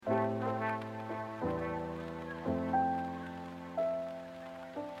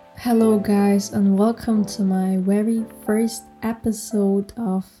Hello, guys, and welcome to my very first episode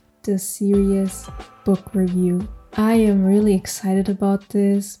of the series book review. I am really excited about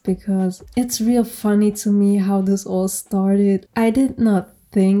this because it's real funny to me how this all started. I did not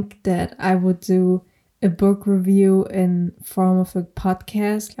think that I would do a book review in form of a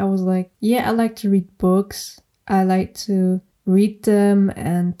podcast. I was like, yeah, I like to read books. I like to read them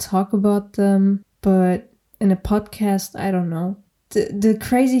and talk about them, but in a podcast, I don't know. The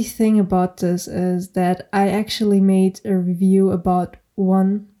crazy thing about this is that I actually made a review about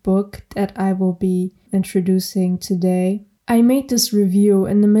one book that I will be introducing today. I made this review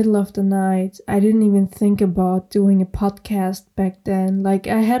in the middle of the night. I didn't even think about doing a podcast back then. Like,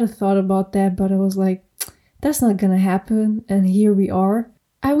 I had a thought about that, but I was like, that's not gonna happen. And here we are.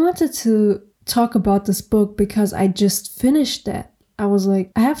 I wanted to talk about this book because I just finished that. I was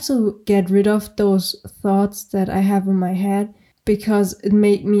like, I have to get rid of those thoughts that I have in my head, because it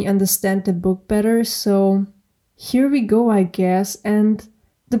made me understand the book better. So here we go, I guess. And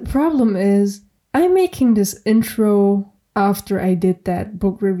the problem is, I'm making this intro after I did that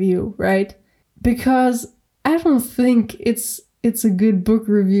book review, right? Because I don't think it's a good book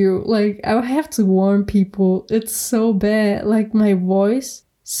review. Like, I have to warn people, it's so bad. Like, my voice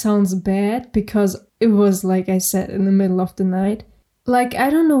sounds bad because it was, like I said, in the middle of the night. Like,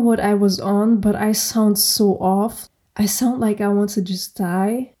 I don't know what I was on, but I sound so off. I sound like I want to just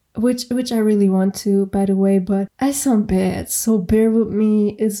die, which I really want to, by the way, but I sound bad, so bear with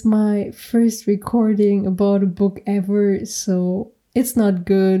me. It's my first recording about a book ever, so it's not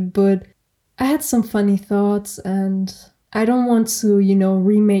good, but I had some funny thoughts, and I don't want to,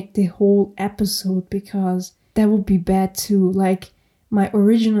 remake the whole episode because that would be bad too. Like, my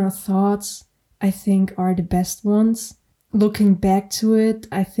original thoughts, I think, are the best ones. Looking back to it,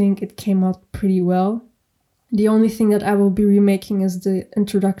 I think it came out pretty well. The only thing that I will be remaking is the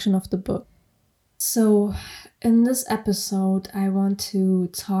introduction of the book. So, in this episode, I want to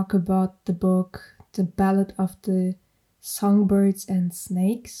talk about the book, The Ballad of the Songbirds and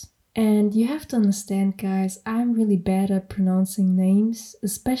Snakes. And you have to understand, guys, I'm really bad at pronouncing names,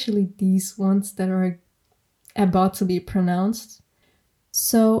 especially these ones that are about to be pronounced.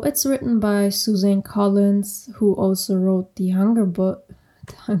 So, it's written by Suzanne Collins, who also wrote The Hunger Books.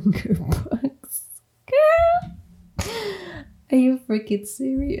 Are you freaking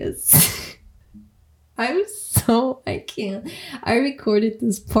serious? I can't. I recorded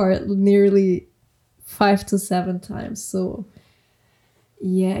this part nearly 5 to 7 times, so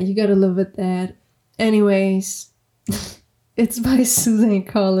yeah, you gotta live with that. Anyways, it's by Suzanne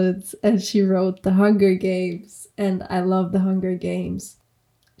Collins, and she wrote The Hunger Games, and I love The Hunger Games.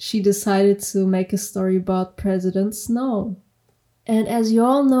 She decided to make a story about President Snow. And as you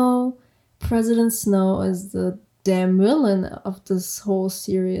all know, President Snow is the damn villain of this whole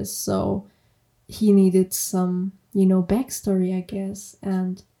series, so he needed some, backstory, I guess.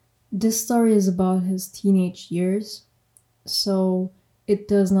 And this story is about his teenage years, so it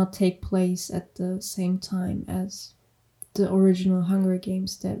does not take place at the same time as the original Hunger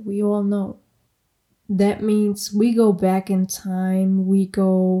Games that we all know. That means we go back in time, we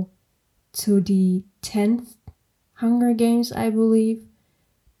go to the 10th Hunger Games, I believe,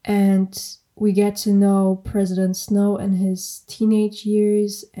 and we get to know President Snow and his teenage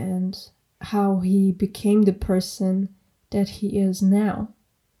years and how he became the person that he is now.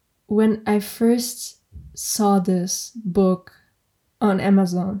 When I first saw this book on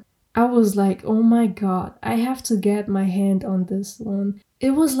Amazon, I was like, oh my god, I have to get my hand on this one.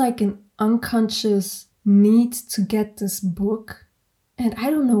 It was like an unconscious need to get this book. And I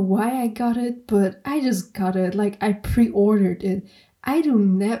don't know why I got it, but I just got it. Like, I pre-ordered it. I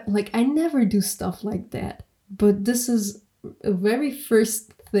never do stuff like that. But this is a very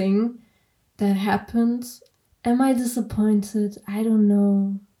first thing that happened. Am I disappointed? I don't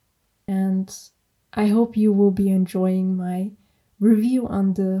know. And I hope you will be enjoying my review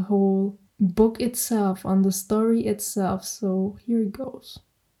on the whole book itself, on the story itself. So here it goes.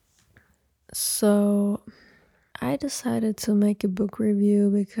 So I decided to make a book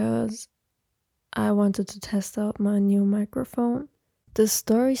review because I wanted to test out my new microphone. The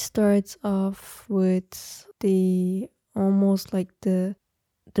story starts off with almost like the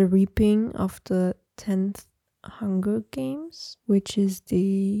reaping of the 10th Hunger Games, which is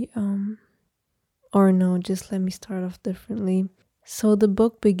just let me start off differently. So the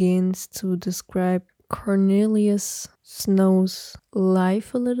book begins to describe Cornelius Snow's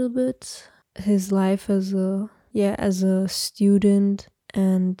life a little bit. His life as a student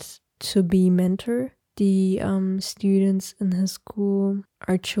and to be mentor. The students in his school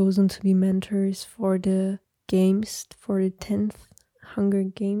are chosen to be mentors for the games, for the 10th Hunger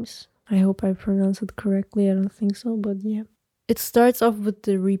Games. I hope I pronounced it correctly. I don't think so, but yeah. It starts off with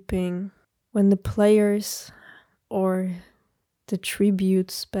the reaping, when the players, or the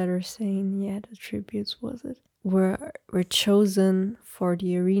tributes, better saying, yeah, the tributes was it, were chosen for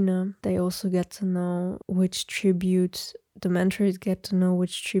the arena. They also get to know which tributes, the mentors get to know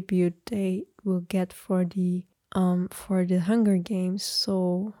which tribute they will get for the Hunger Games,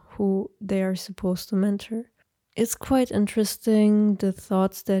 so who they are supposed to mentor. It's quite interesting, the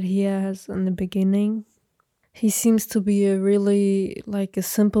thoughts that he has in the beginning. He seems to be a really, like, a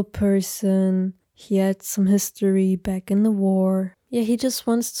simple person. He had some history back in the war. Yeah, he just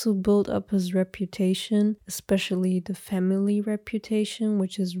wants to build up his reputation, especially the family reputation,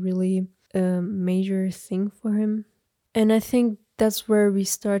 which is really a major thing for him. And I think that's where we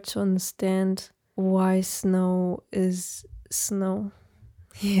start to understand why Snow is Snow.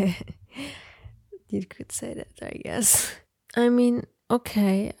 Yeah, you could say that, I guess. I mean,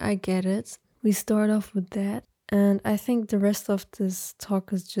 okay, I get it. We start off with that. And I think the rest of this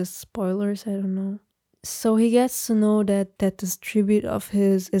talk is just spoilers, I don't know. So he gets to know that this tribute of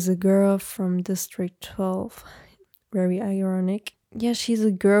his is a girl from District 12. Very ironic. Yeah, she's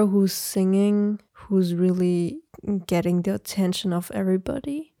a girl who's singing, who's really getting the attention of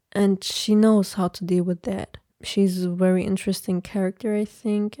everybody. And she knows how to deal with that. She's a very interesting character, I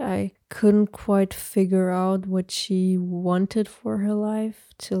think. I couldn't quite figure out what she wanted for her life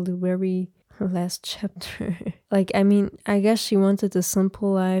till the very last chapter. Like, I mean, I guess she wanted a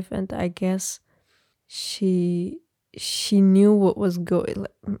simple life, and I guess she knew what was going.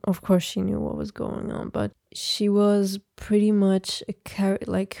 Of course she knew what was going on, but she was pretty much a character.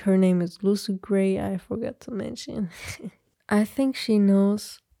 Like, her name is Lucy Gray, I forgot to mention. I think she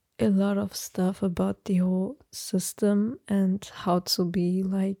knows a lot of stuff about the whole system and how to be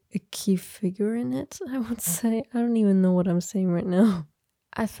like a key figure in it, I would say. I don't even know what I'm saying right now.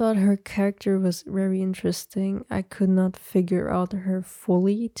 I thought her character was very interesting. I could not figure out her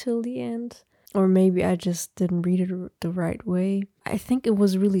fully till the end. Or maybe I just didn't read it the right way. I think it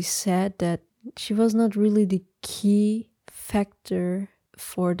was really sad that she was not really the key factor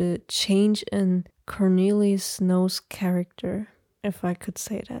for the change in Cornelius Snow's character, if I could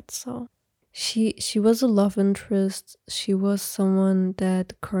say that. So she was a love interest. She was someone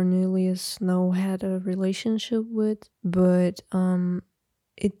that Cornelius Snow had a relationship with, but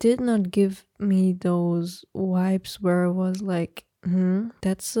it did not give me those vibes where it was like,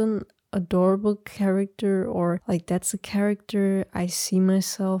 that's an adorable character, or like that's a character I see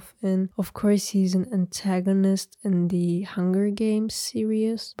myself in. Of course, he's an antagonist in the Hunger Games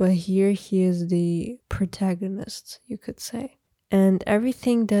series, but here he is the protagonist, you could say. And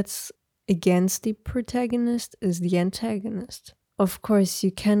everything that's against the protagonist is the antagonist. Of course,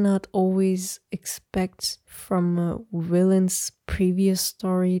 you cannot always expect from a villain's previous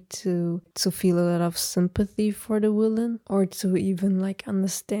story to feel a lot of sympathy for the villain, or to even like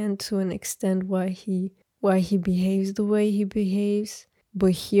understand to an extent why he behaves the way he behaves.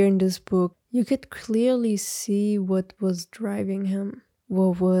 But here in this book, you could clearly see what was driving him,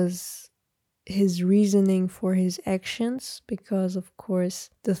 what was his reasoning for his actions, because of course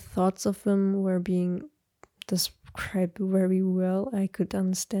the thoughts of him were being described very well. I could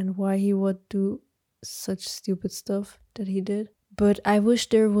understand why he would do such stupid stuff that he did. But I wish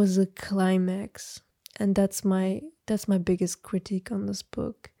there was a climax, and that's my biggest critique on this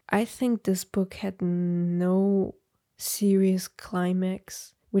book. I think this book had no serious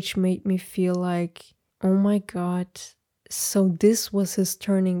climax, which made me feel like, oh my god, so this was his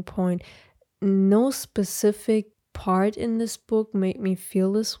turning point. No specific part in this book made me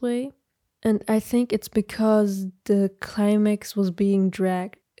feel this way. And I think it's because the climax was being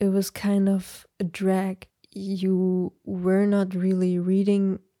dragged. It was kind of a drag. You were not really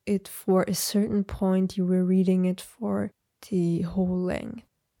reading it for a certain point. You were reading it for the whole length.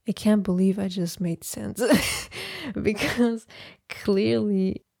 I can't believe I just made sense. Because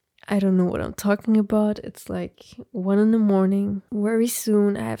clearly I don't know what I'm talking about. It's like 1 a.m. Very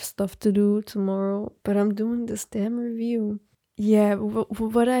soon I have stuff to do tomorrow, but I'm doing this damn review. Yeah,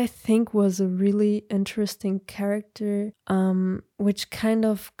 what I think was a really interesting character, which kind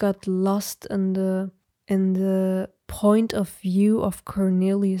of got lost in the point of view of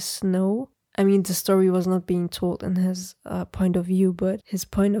Cornelius Snow. I mean, the story was not being told in his point of view, but his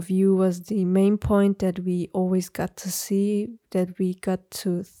point of view was the main point that we always got to see, that we got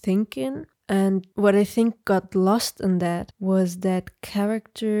to think in. And what I think got lost in that was that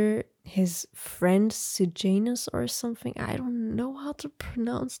character, his friend Sejanus or something. I don't know how to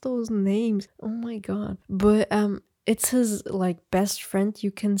pronounce those names. Oh my god. But it's his like best friend,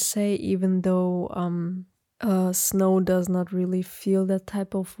 you can say, even though Snow does not really feel that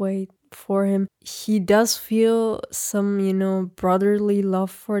type of way for him. He does feel some, brotherly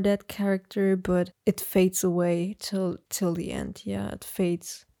love for that character, but it fades away till the end. Yeah, it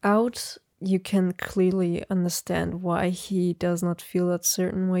fades out. You can clearly understand why he does not feel that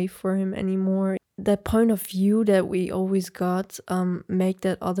certain way for him anymore. That point of view that we always got make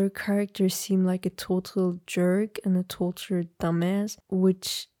that other character seem like a total jerk and a total dumbass,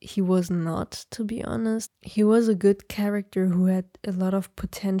 which he was not, to be honest. He was a good character who had a lot of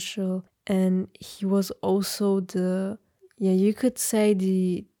potential, and he was also you could say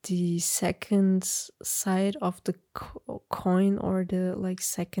the second side of the coin, or the like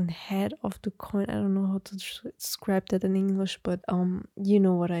second head of the coin. I don't know how to describe that in English, but you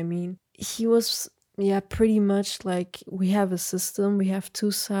know what I mean. He was, yeah, pretty much like, we have a system, we have two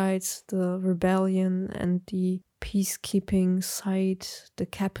sides, the rebellion and the peacekeeping side, the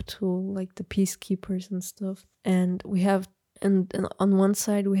capital, like the peacekeepers and stuff. And we have, and on one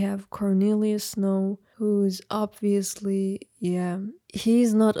side we have Cornelius Snow, who's obviously, yeah,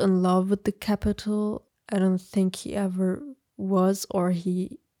 he's not in love with the capital. I don't think he ever was, or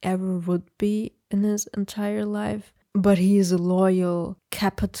he ever would be in his entire life. But he is a loyal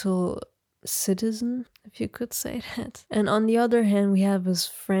capital citizen, if you could say that. And on the other hand, we have his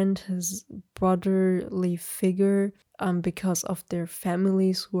friend, his brotherly figure, because of their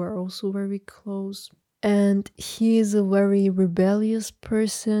families who are also very close. And he is a very rebellious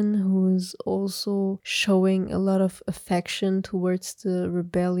person who is also showing a lot of affection towards the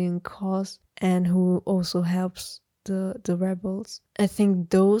rebellion cause, and who also helps the rebels. I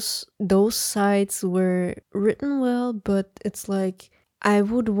think those sides were written well, but it's like, I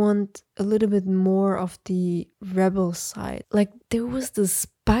would want a little bit more of the rebel side. Like, there was the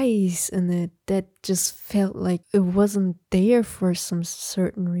spice in it that just felt like it wasn't there for some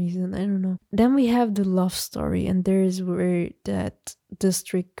certain reason. I don't know. Then we have the love story, and there's where that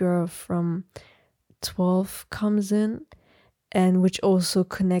district girl from 12 comes in, and which also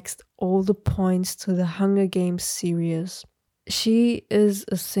connects all the points to the Hunger Games series. She is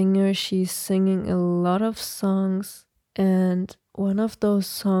a singer. She's singing a lot of songs, and one of those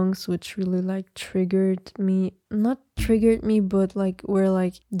songs which really like triggered me, not triggered me, but like where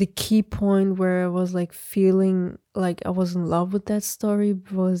like the key point where I was like feeling like I was in love with that story,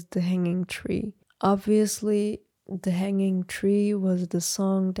 was The Hanging Tree. Obviously, The Hanging Tree was the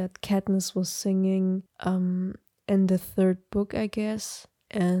song that Katniss was singing in the third book, I guess,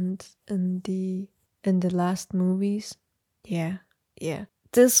 and in the last movies. Yeah.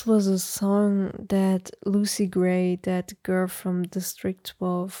 This was a song that Lucy Gray, that girl from District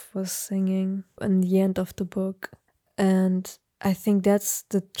 12, was singing in the end of the book. And I think that's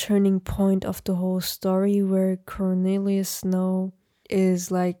the turning point of the whole story, where Cornelius Snow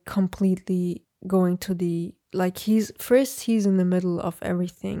is like completely going to the, like, he's in the middle of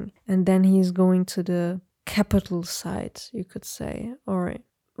everything, and then he's going to the capital side, you could say, or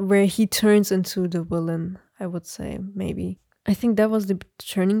where he turns into the villain, I would say, maybe. I think that was the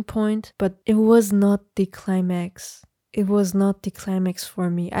turning point, but it was not the climax. It was not the climax for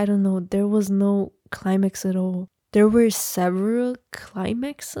me. I don't know, there was no climax at all. There were several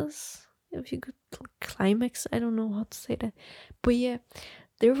climaxes, if you could, climax, I don't know how to say that. But yeah,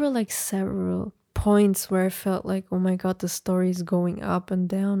 there were like several points where I felt like, oh my god, the story is going up and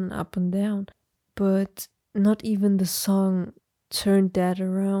down and up and down. But not even the song turned that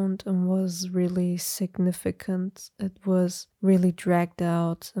around and was really significant. It was really dragged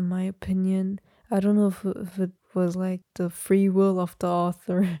out, in my opinion. I don't know if it was like the free will of the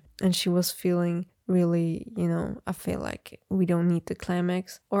author and she was feeling really, I feel like we don't need the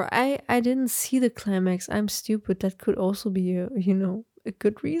climax. Or I didn't see the climax. I'm stupid. That could also be a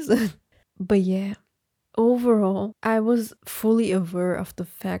good reason. But yeah, overall, I was fully aware of the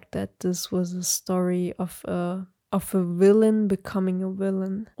fact that this was a story of a villain becoming a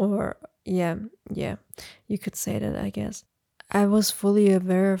villain, or yeah, you could say that, I guess. I was fully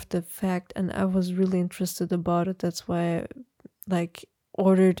aware of the fact, and I was really interested about it. That's why I like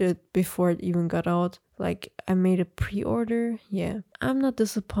ordered it before it even got out. Like, I made a pre-order. Yeah, I'm not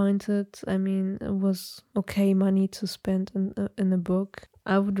disappointed. I mean, it was okay money to spend in a book.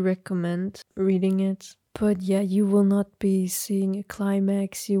 I would recommend reading it. But yeah, you will not be seeing a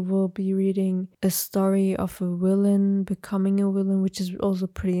climax. You will be reading a story of a villain becoming a villain, which is also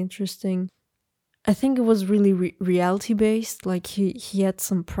pretty interesting. I think it was really reality based. Like, he had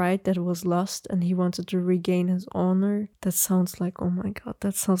some pride that was lost, and he wanted to regain his honor. That sounds like, oh my god,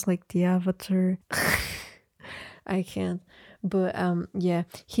 that sounds like the Avatar. I can't. But yeah,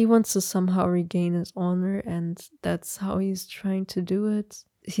 he wants to somehow regain his honor, and that's how he's trying to do it.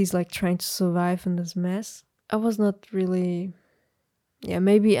 He's like trying to survive in this mess. I was not really, yeah,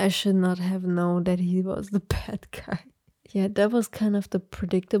 maybe I should not have known that he was the bad guy. Yeah, that was kind of the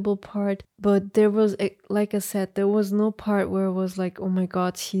predictable part, but there was, like I said, there was no part where it was like, oh my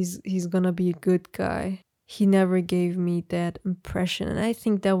god, he's gonna be a good guy. He never gave me that impression, and I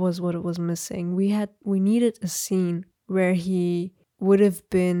think that was what it was missing. We needed a scene where he would have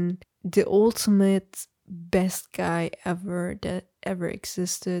been the ultimate best guy ever that ever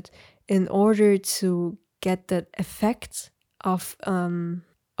existed in order to get that effect of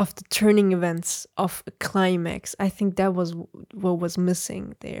the turning events of a climax. I think that was what was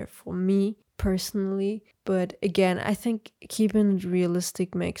missing there for me personally. But again, I think keeping it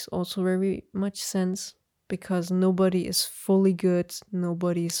realistic makes also very much sense because nobody is fully good,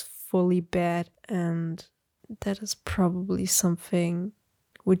 nobody is fully bad, and that is probably something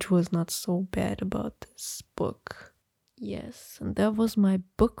which was not so bad about this book. Yes, and that was my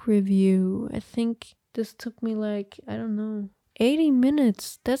book review. I think this took me like, I don't know, 80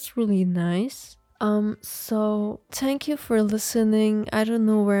 minutes. That's really nice. So thank you for listening. I don't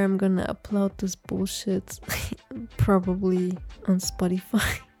know where I'm gonna upload this bullshit. Probably on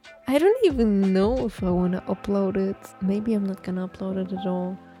Spotify. I don't even know if I wanna upload it. Maybe I'm not gonna upload it at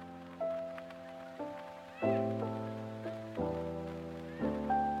all.